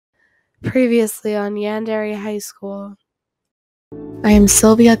Previously on Yandere High School. I am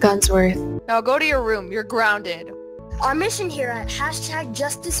Silvia Gunsworth. Now go to your room. You're grounded. Our mission here at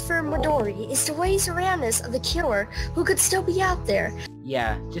 #Justice for Midori is to raise awareness of the killer who could still be out there.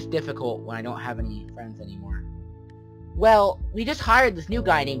 Yeah, just difficult when I don't have any friends anymore. Well, we just hired this new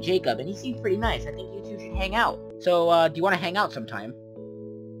guy named Jacob, and he seems pretty nice. I think you two should hang out. So, do you want to hang out sometime?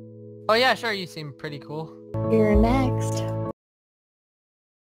 Oh yeah, sure, you seem pretty cool. You're next.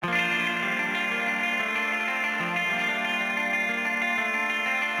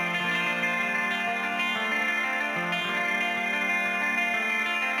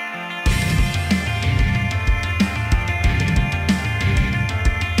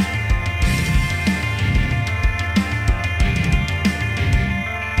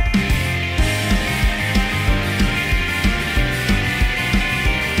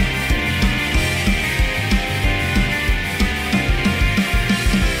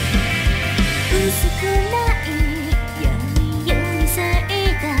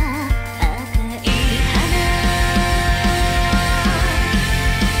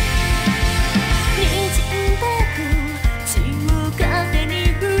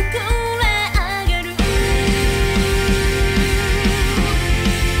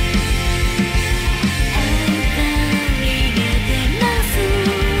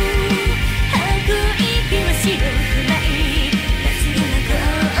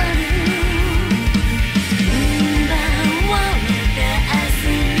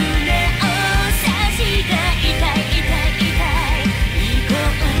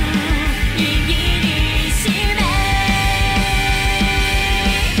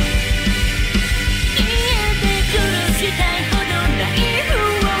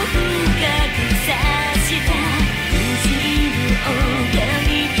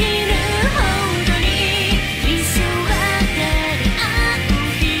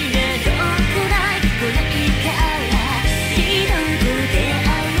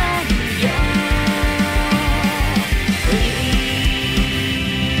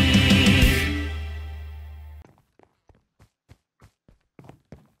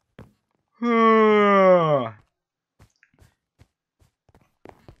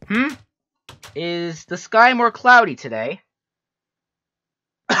 Is the sky more cloudy today?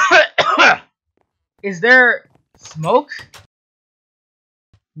 Is there smoke?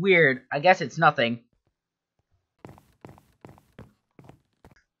 Weird. I guess it's nothing.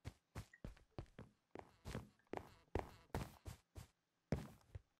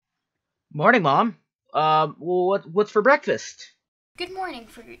 Morning, Mom. What's for breakfast? Good morning,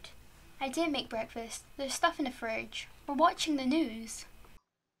 Fruit. I did make breakfast. There's stuff in the fridge. We're watching the news.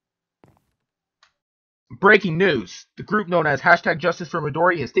 Breaking news. The group known as #Justice for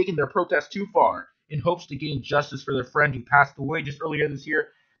Midori has taken their protest too far. In hopes to gain justice for their friend who passed away just earlier this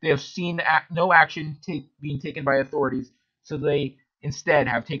year, they have seen no action being taken by authorities, so they instead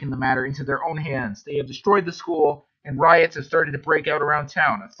have taken the matter into their own hands. They have destroyed the school, and riots have started to break out around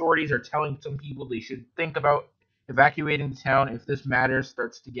town. Authorities are telling some people they should think about evacuating the town if this matter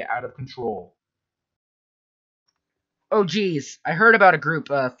starts to get out of control. Oh geez, I heard about a group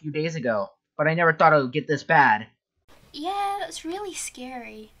a few days ago, but I never thought it would get this bad. Yeah, that's really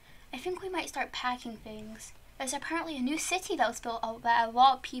scary. I think we might start packing things. There's apparently a new city that was built out that a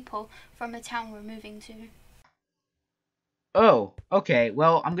lot of people from the town were moving to. Oh, okay,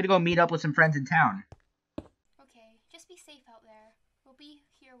 well, I'm gonna go meet up with some friends in town. Okay, just be safe out there. We'll be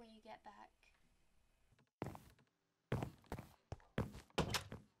here when you get back.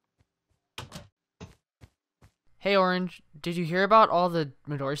 Hey Orange, did you hear about all the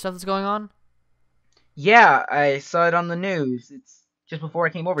Midori stuff that's going on? Yeah, I saw it on the news. It's just before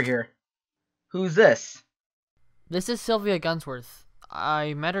I came over here. Who's this? This is Silvia Gunsworth.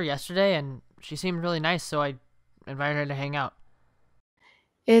 I met her yesterday and she seemed really nice, so I invited her to hang out.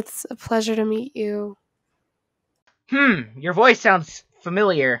 It's a pleasure to meet you. Your voice sounds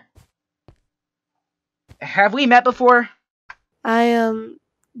familiar. Have we met before? I,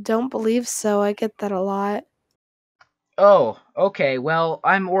 don't believe so. I get that a lot. Oh, okay, well,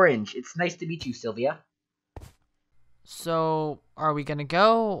 I'm Orange. It's nice to meet you, Silvia. So, are we gonna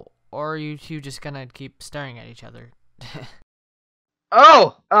go, or are you two just gonna keep staring at each other?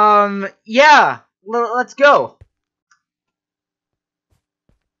 Yeah, let's go.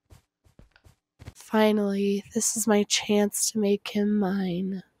 Finally, this is my chance to make him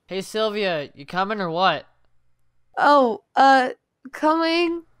mine. Hey Sylvia, you coming or what? Oh,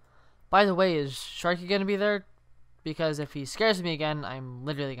 coming? By the way, is Sharky gonna be there? Because if he scares me again, I'm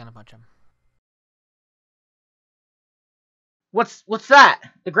literally gonna punch him. What's that?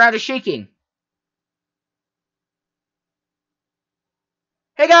 The ground is shaking.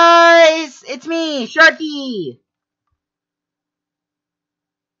 Hey guys! It's me, Sharky!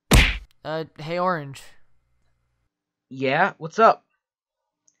 Hey Orange. Yeah, what's up?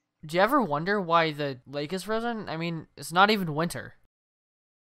 Do you ever wonder why the lake is frozen? I mean, it's not even winter.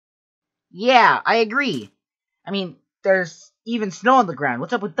 Yeah, I agree. I mean, there's even snow on the ground.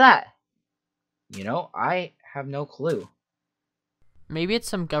 What's up with that? You know, I have no clue. Maybe it's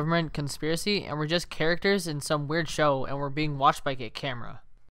some government conspiracy and we're just characters in some weird show and we're being watched by a camera.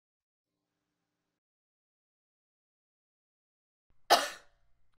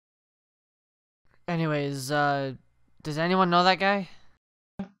 Anyways, does anyone know that guy?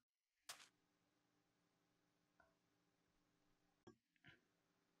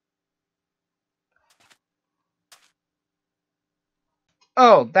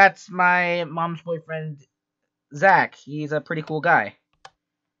 Oh, that's my mom's boyfriend, Zach. He's a pretty cool guy.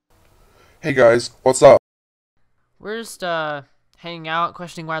 Hey guys, what's up? We're just, hanging out,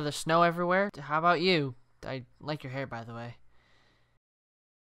 questioning why there's snow everywhere. How about you? I like your hair, by the way.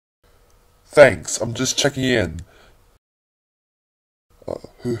 Thanks, I'm just checking in.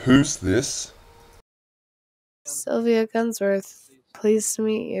 Who's this? Silvia Gunsworth. Pleased to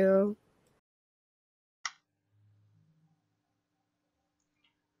meet you.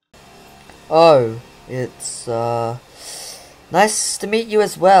 Oh, it's, nice to meet you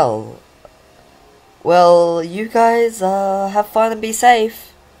as well. Well, you guys, have fun and be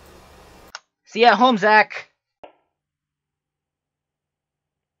safe. See you at home, Zach.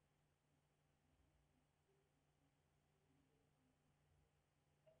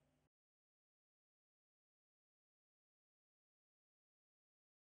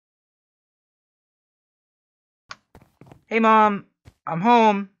 Hey, Mom. I'm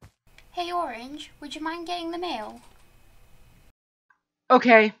home. Hey Orange, would you mind getting the mail?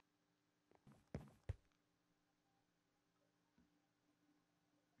 Okay.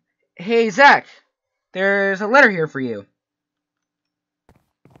 Hey, Zach. There's a letter here for you.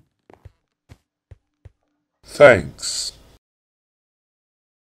 Thanks.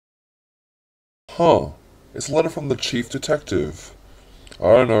 Huh, it's a letter from the chief detective.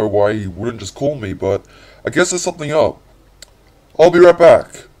 I don't know why he wouldn't just call me, but I guess there's something up. I'll be right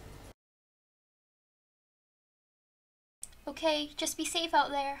back. Okay, just be safe out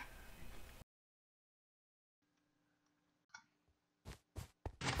there.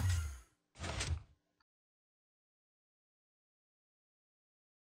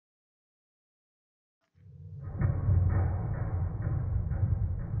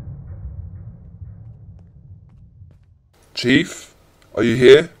 Chief, are you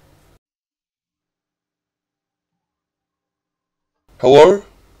here? Hello?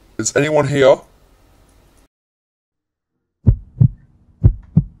 Is anyone here?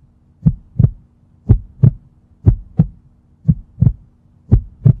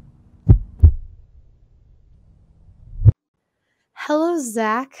 Hello,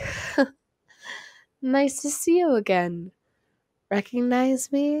 Zach. Nice to see you again.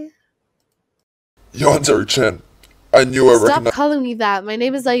 Recognize me? Yandere-chan. I knew I Stop recognized. calling me that. My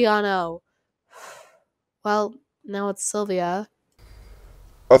name is Ayano. Well, now it's Sylvia.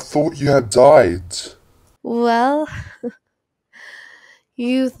 I thought you had died. Well,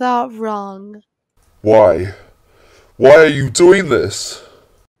 you thought wrong. Why? Why are you doing this?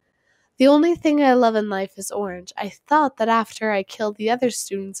 The only thing I love in life is Orange. I thought that after I killed the other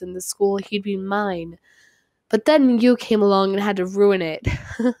students in the school, he'd be mine. But then you came along and had to ruin it.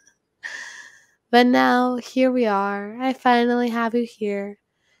 But now, here we are. I finally have you here.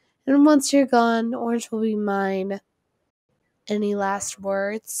 And once you're gone, Orange will be mine. Any last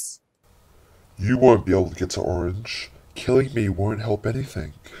words? You won't be able to get to Orange. Killing me won't help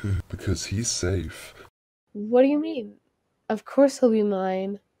anything, because he's safe. What do you mean? Of course he'll be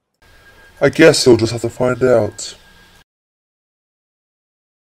mine. I guess you'll just have to find out.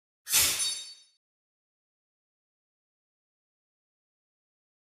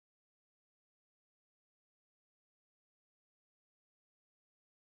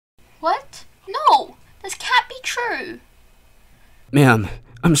 What? No! This can't be true! Ma'am,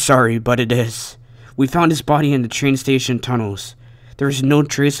 I'm sorry, but it is. We found his body in the train station tunnels. There is no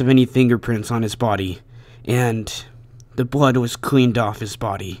trace of any fingerprints on his body, and the blood was cleaned off his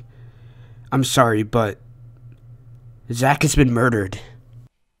body. I'm sorry, but Zach has been murdered.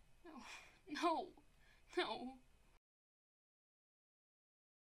 No. No.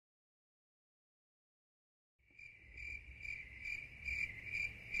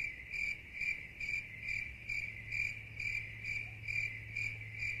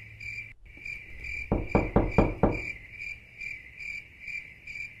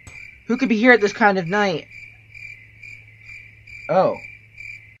 Who could be here at this kind of night? Oh.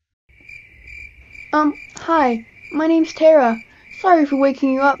 Hi. My name's Tara. Sorry for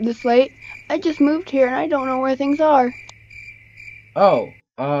waking you up this late. I just moved here and I don't know where things are. Oh,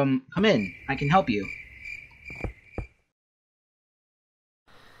 come in. I can help you.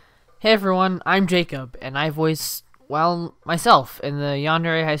 Hey everyone, I'm Jacob, and I voice, well, myself in the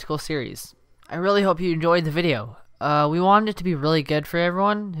Yandere High School series. I really hope you enjoyed the video. We wanted it to be really good for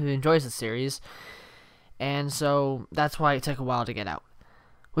everyone who enjoys the series, and so that's why it took a while to get out.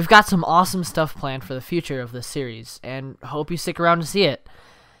 We've got some awesome stuff planned for the future of this series, and hope you stick around to see it.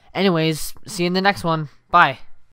 Anyways, see you in the next one. Bye.